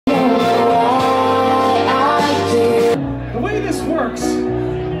works.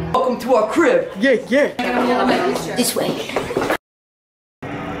 Welcome to our crib. Yeah, yeah. This way.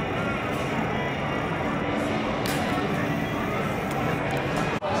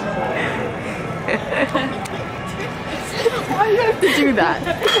 Why do you have to do that?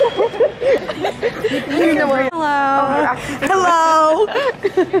 Hello.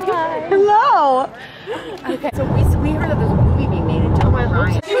 Hello. Okay, so we heard that there's a movie being made in John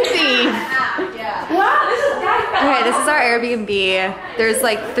Ryan. Okay, this is our Airbnb. There's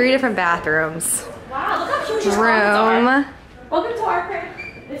like 3 different bathrooms. Wow, look how cute your Room. Welcome to our crib.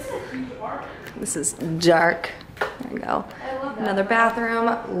 This is a huge bar. This is dark. There we go. Another bathroom,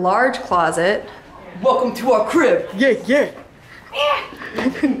 large closet. Welcome to our crib. Yeah, yeah.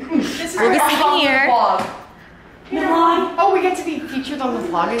 This is We'll be sitting here. Oh, we get to be featured on the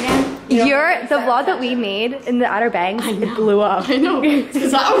vlog again? The vlog that we made in the Outer Banks, it blew up. I know,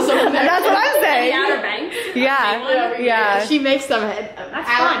 because I was over there. That's what I'm saying. The Outer Banks. Yeah. She makes them. That's fun. And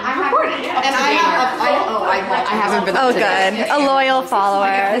I haven't been. Oh, good. A loyal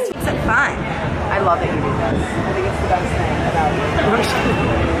follower. It's fun. I love that you do this. I think it's the best thing about you.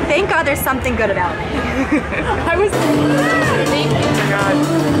 Thank God there's something good about it. I was. Thank you. Oh my God.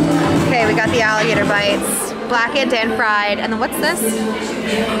 Okay, we got the alligator bites, blackened and fried, and then what's this?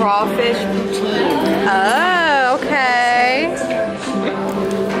 Crawfish poutine. Oh, okay.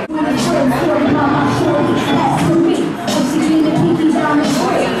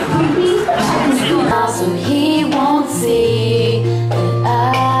 So he won't see that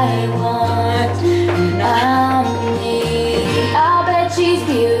I want I'm me. I bet she's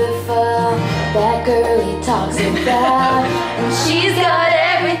beautiful, that girl he talks about, and she's got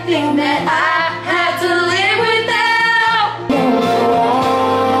everything that I had to live without.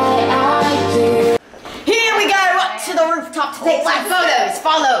 Here we go to the rooftop to take some photos.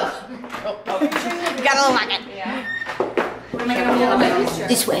 Follow. We got a little market.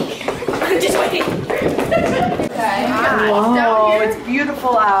 This way. Just wait. Wow, it's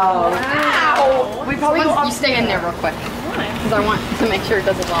beautiful out. Wow. We probably go up. Stay in there real quick. Because I want to make sure it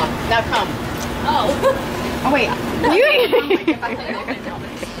doesn't long. Now come. Oh. Oh wait.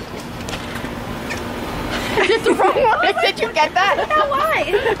 It's the wrong one. Did you get that? Yeah,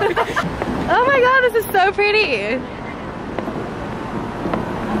 why? Oh my God, this is so pretty.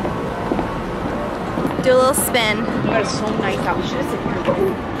 Do a little spin. That is so nice out. We should have sitting here.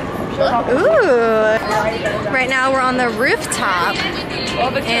 Ooh. Right now we're on the rooftop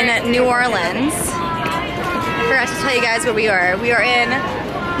in New Orleans. I forgot to tell you guys where we are. We are in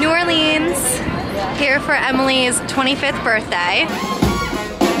New Orleans, here for Emily's 25th birthday.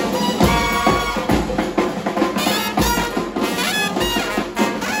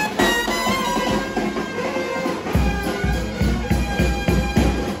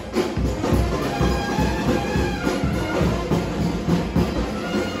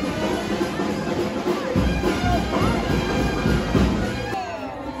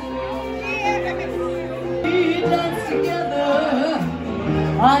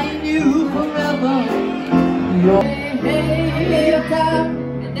 I knew forever your hey,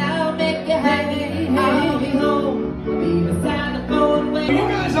 and I'll make you happy. I'll be home, be beside the phone. You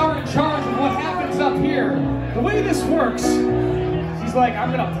guys are in charge of what happens up here. The way this works, she's like, I'm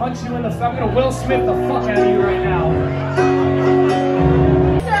gonna punch you in the I'm gonna Will Smith the fuck out of you right now.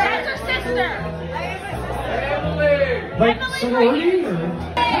 That's her sister. Emily! Like, sorority or?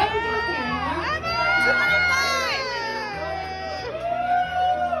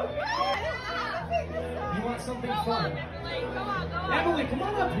 Something fun. Emily, come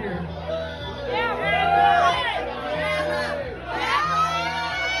on up here.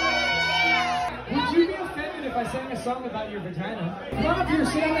 Would you be offended if I sang a song about your vagina? Come on up here,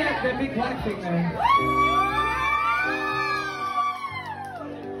 sit on that big black thing there.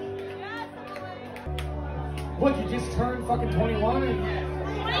 What, you just turned fucking 21?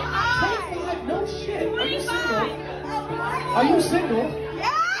 25? No shit. Are you single? Are you single?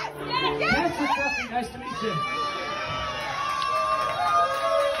 Patrick Duffy, nice to meet you.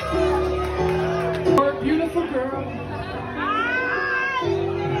 You're a beautiful girl,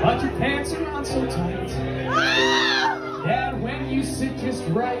 but your pants are not so tight. Dad, when you sit just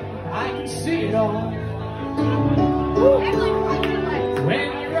right, I can see it all.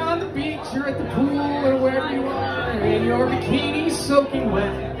 When you're on the beach, you're at the pool, or wherever you are, and your bikini's soaking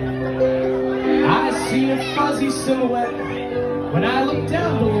wet. I see a fuzzy silhouette when I look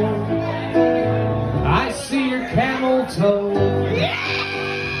down below. I see your camel toe. Your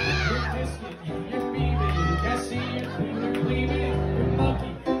biscuit, your beaving. I see your queen, your cleaving, your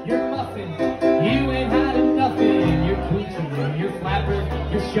monkey, your muffin. You ain't had nothing. Your coochie, your flapper.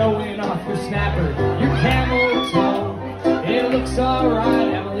 You're showing off your snapper. Your camel toe. It looks looks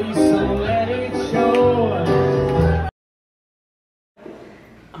alright, Emily, so let it show.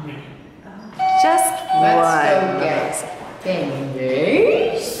 Just Let's go get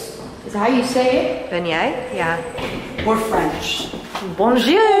beignets. Is that how you say it? beignet? Yeah. We're French.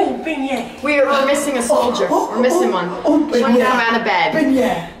 Bonjour. We're missing a soldier. We're missing one. She won't come out of bed.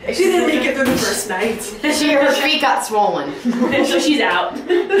 She didn't make it through the first night. Her feet got swollen. So she's out.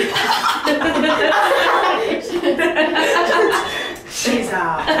 She's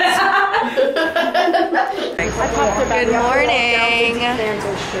out. Good morning.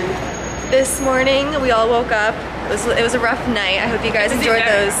 This morning we all woke up. It was a rough night. I hope you guys enjoyed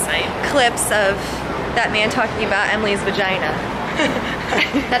those clips of that man talking about Emily's vagina.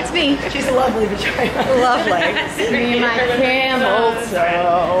 That's me. She's a lovely vagina. Lovely. Me and my camel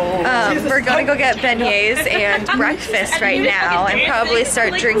toe. We're gonna go get beignets and breakfast right now and probably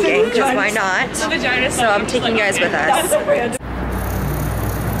start drinking, because why not? So I'm taking you guys with us. No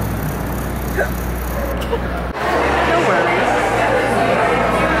worries.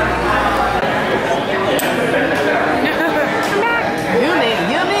 Yummy,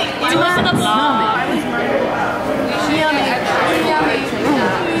 yummy. It was on the vlog. Yummy, yummy,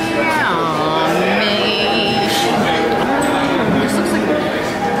 yummy. This looks like a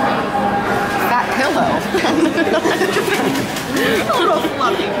fat pillow. A little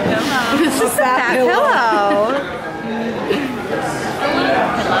fluffy pillow. This is a fat pillow.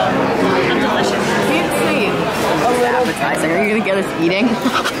 Can't see. Oh, appetizing. Are you gonna get us eating?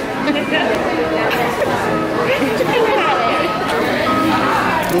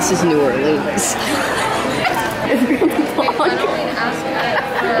 This is New Orleans.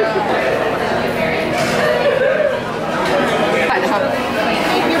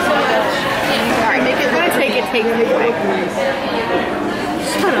 Alright, make it. I'm gonna take it.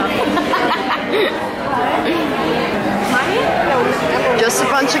 Shut up. Just a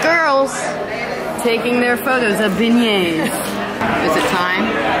bunch of girls taking their photos of beignets. Is it time?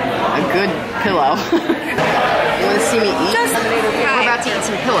 A good pillow. You want to see me eat? We're about to eat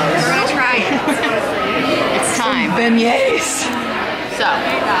some pillows. We're gonna try it. It's time. Beignets. So,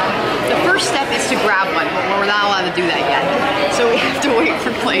 the first step is to grab one, but we're not allowed to do that yet. So we have to wait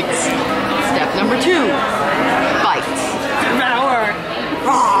for plates. Step number 2, bites.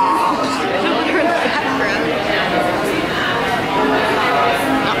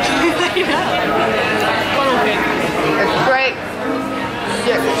 It's great.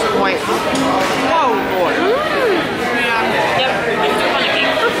 6 points. Oh boy.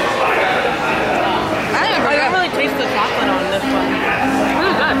 I don't really taste the chocolate on this one.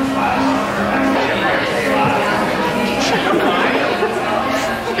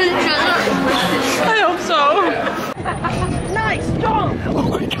 Really good. I hope so. Nice, strong. Oh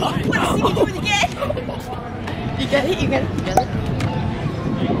my god. Let's see you do it again. You get it? You get it? You get it?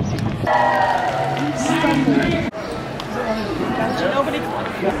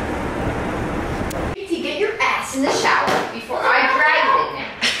 Get your ass in the shower before I drag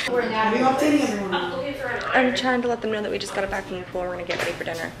it in there. Are you updating everyone? I'm trying to let them know that we just got back from the pool and we're gonna get ready for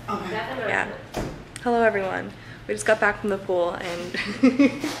dinner. Okay. Yeah. Hello everyone. We just got back from the pool and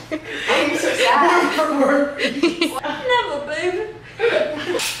I'm so sad. never, baby.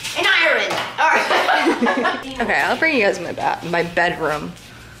 In Ireland. Alright. Okay, I'll bring you guys my bedroom.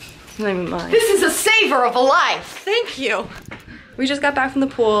 It's not even mine. This is a savor of a life. Thank you. We just got back from the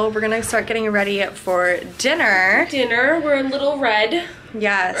pool. We're gonna start getting ready for dinner. We're a little red.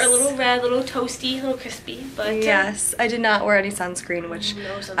 Yes. We're a little red, a little toasty, a little crispy, but yes, I did not wear any sunscreen, which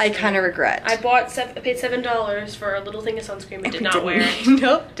no sunscreen. I kind of regret. I paid $7 for a little thing of sunscreen, but did not wear it.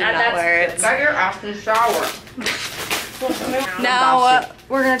 Nope, did not That's wear it. good. Got your ass in the shower. Now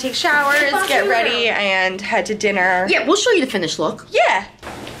we're gonna take showers, get ready, and head to dinner. Yeah, we'll show you the finished look. Yeah.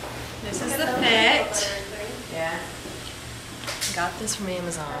 This is the fit. Yeah. Got this from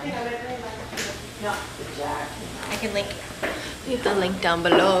Amazon. I can leave the link down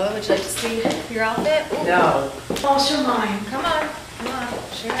below. Would you like to see your outfit? Ooh. No. I'll show mine. Come on,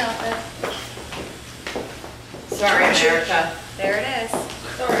 show your outfit. Sorry, America. There it is.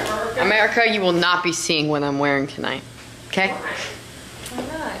 America, you will not be seeing what I'm wearing tonight. Okay? Why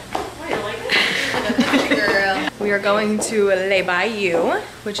not? Girl. We are going to Le Bayou,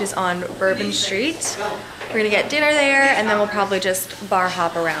 which is on Bourbon Street. We're gonna get dinner there, and then we'll probably just bar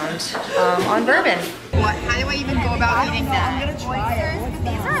hop around on Bourbon. What? How do I even go about eating that? These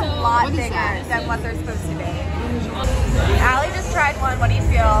are a lot bigger than what they're supposed to be. Allie just tried one. What do you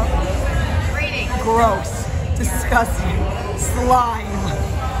feel? Rating. Gross. Disgusting. Slime.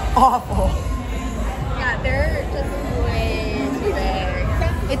 Awful. Yeah, they're just way too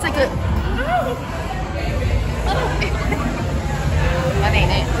big. It's like a...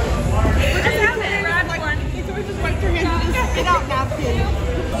 Get out, napkin.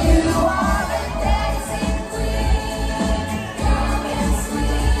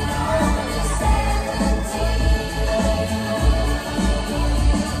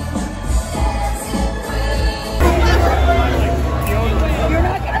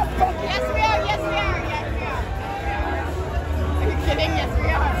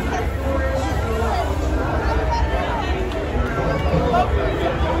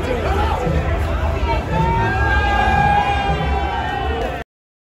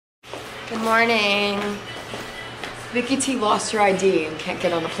 Good morning. Vicky T lost her ID and can't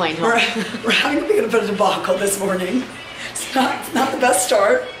get on the plane home. We're having a bit of a debacle this morning. It's not the best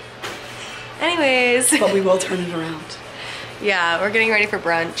start, Anyways. but we will turn it around. Yeah, we're getting ready for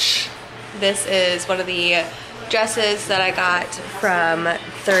brunch. This is one of the dresses that I got from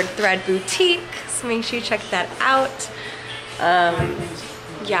Third Thread Boutique, so make sure you check that out.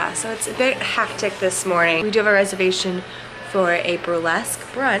 Yeah, so it's a bit hectic this morning. We do have a reservation for a burlesque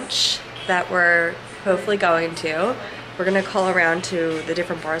brunch that we're hopefully going to. We're gonna call around to the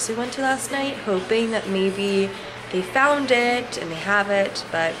different bars we went to last night, hoping that maybe they found it and they have it,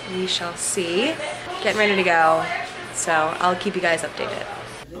 but we shall see. Getting ready to go, so I'll keep you guys updated.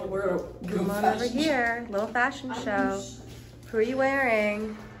 Come on over here, little fashion show. Who are you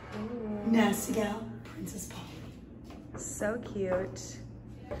wearing? Nasty gal, Princess Polly. So cute.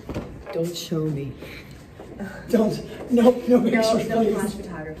 Don't show me. No pictures, please.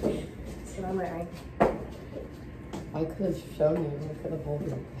 photography. That's what I'm wearing. I could have shown you. I could have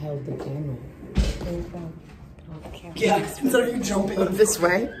held the camera. Yeah, instead of you jumping. This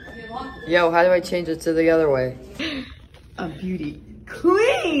way? Yo, how do I change it to the other way? A beauty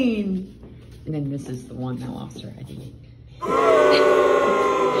queen! And then this is the one that lost her ID.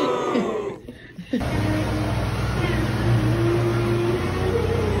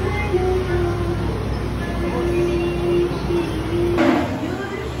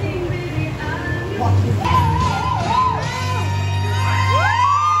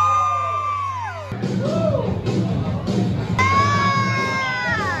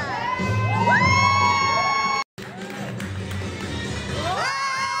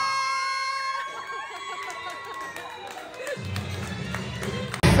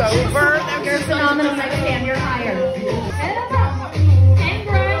 You're phenomenal. Next stand, you're higher. Head up and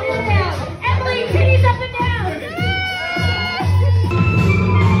grind it out. Emily, titties up and down.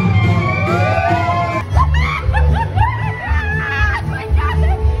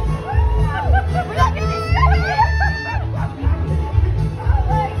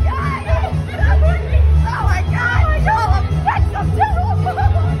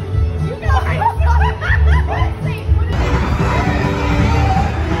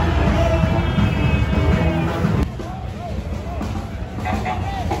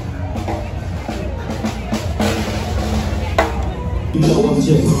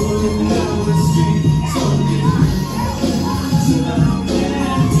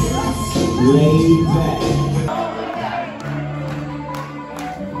 Laid back.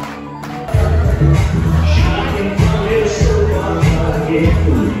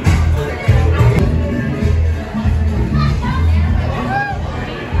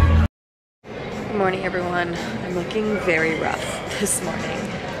 Good morning, everyone. I'm looking very rough this morning.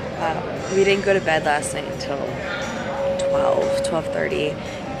 We didn't go to bed last night until 12:30,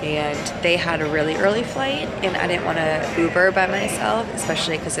 and they had a really early flight, and I didn't want to Uber by myself,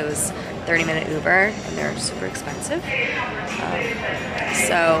 especially because it was 30-minute Uber, and they're super expensive.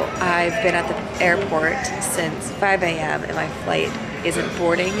 So I've been at the airport since 5 a.m. and my flight isn't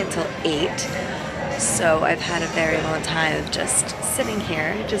boarding until 8. So I've had a very long time of just sitting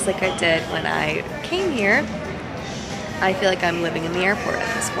here, just like I did when I came here. I feel like I'm living in the airport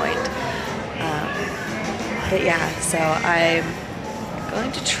at this point. But yeah, so I'm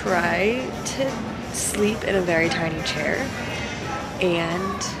going to try to sleep in a very tiny chair.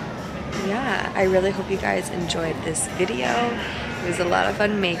 And yeah, I really hope you guys enjoyed this video. It was a lot of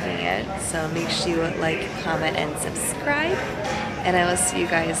fun making it. So make sure you like, comment, and subscribe. And I will see you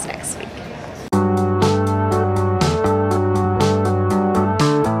guys next week.